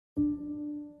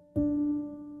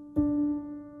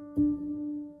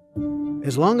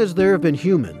As long as there have been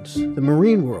humans, the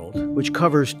marine world, which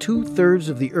covers 2/3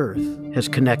 of the Earth, has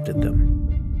connected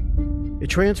them. It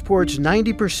transports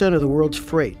 90% of the world's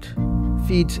freight,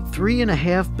 feeds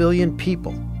 3.5 billion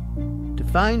people,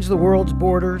 defines the world's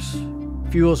borders,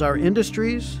 fuels our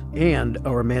industries and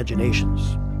our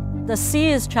imaginations. The sea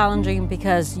is challenging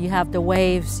because you have the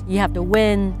waves, you have the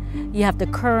wind, you have the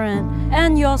current,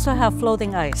 and you also have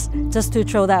floating ice, just to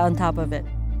throw that on top of it.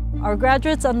 Our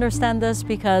graduates understand this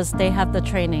because they have the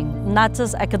training, not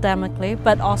just academically,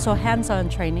 but also hands-on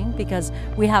training because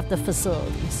we have the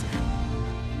facilities.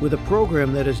 With a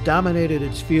program that has dominated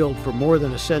its field for more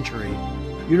than a century,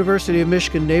 University of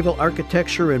Michigan Naval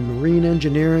Architecture and Marine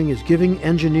Engineering is giving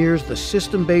engineers the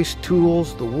system-based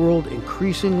tools the world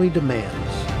increasingly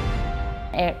demands.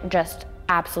 It just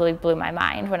absolutely blew my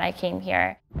mind when I came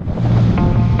here.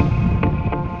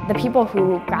 The people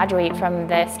who graduate from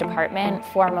this department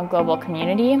form a global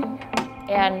community,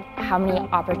 and how many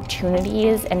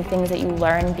opportunities and things that you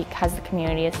learn because the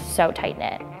community is so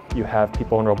tight-knit. You have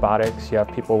people in robotics, you have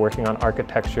people working on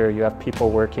architecture, you have people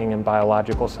working in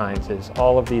biological sciences.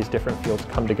 All of these different fields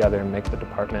come together and make the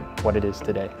department what it is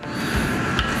today.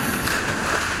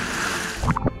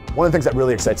 One of the things that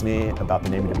really excites me about the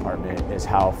Navy department is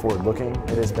how forward-looking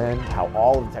it has been, how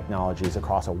all of the technologies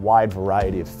across a wide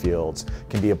variety of fields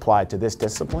can be applied to this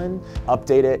discipline,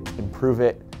 update it, improve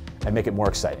it, and make it more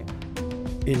exciting.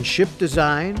 In ship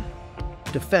design,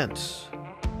 defense,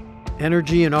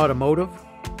 energy and automotive,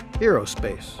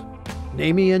 aerospace,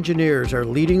 Navy engineers are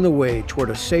leading the way toward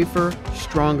a safer,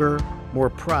 stronger, more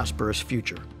prosperous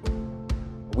future.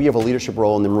 We have a leadership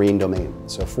role in the marine domain.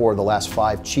 So for the last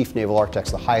 5 chief naval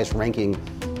architects, the highest ranking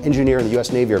engineer in the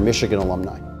US Navy are Michigan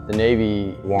alumni. The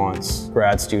Navy wants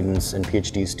grad students and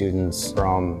PhD students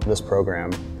from this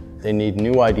program. They need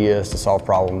new ideas to solve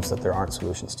problems that there aren't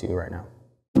solutions to right now.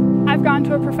 I've gone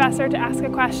to a professor to ask a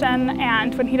question,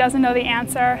 and when he doesn't know the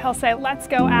answer, he'll say, "Let's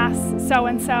go ask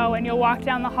so-and-so," and you'll walk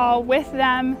down the hall with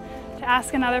them to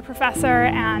ask another professor,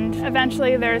 and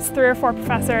eventually there's 3 or 4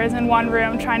 professors in one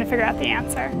room trying to figure out the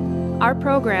answer. Our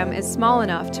program is small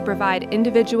enough to provide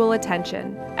individual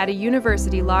attention at a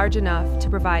university large enough to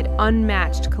provide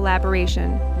unmatched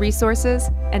collaboration,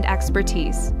 resources, and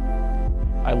expertise.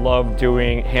 I love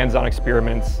doing hands-on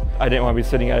experiments. I didn't want to be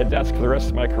sitting at a desk for the rest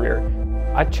of my career.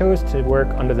 I chose to work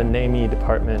under the Navy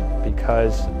department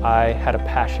because I had a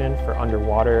passion for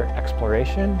underwater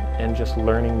exploration and just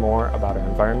learning more about our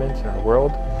environment and our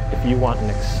world. If you want an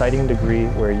exciting degree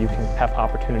where you can have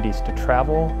opportunities to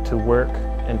travel, to work,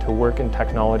 and to work in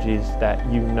technologies that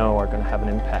you know are going to have an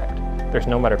impact, there's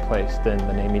no better place than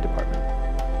the Navy department.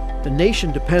 The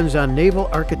nation depends on naval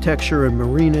architecture and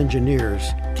marine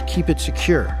engineers to keep it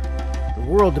secure. The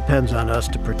world depends on us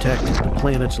to protect the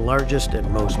planet's largest and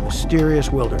most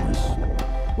mysterious wilderness.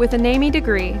 With a Navy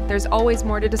degree, there's always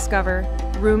more to discover,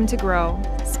 room to grow,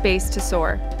 space to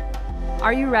soar.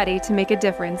 Are you ready to make a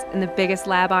difference in the biggest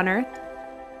lab on Earth?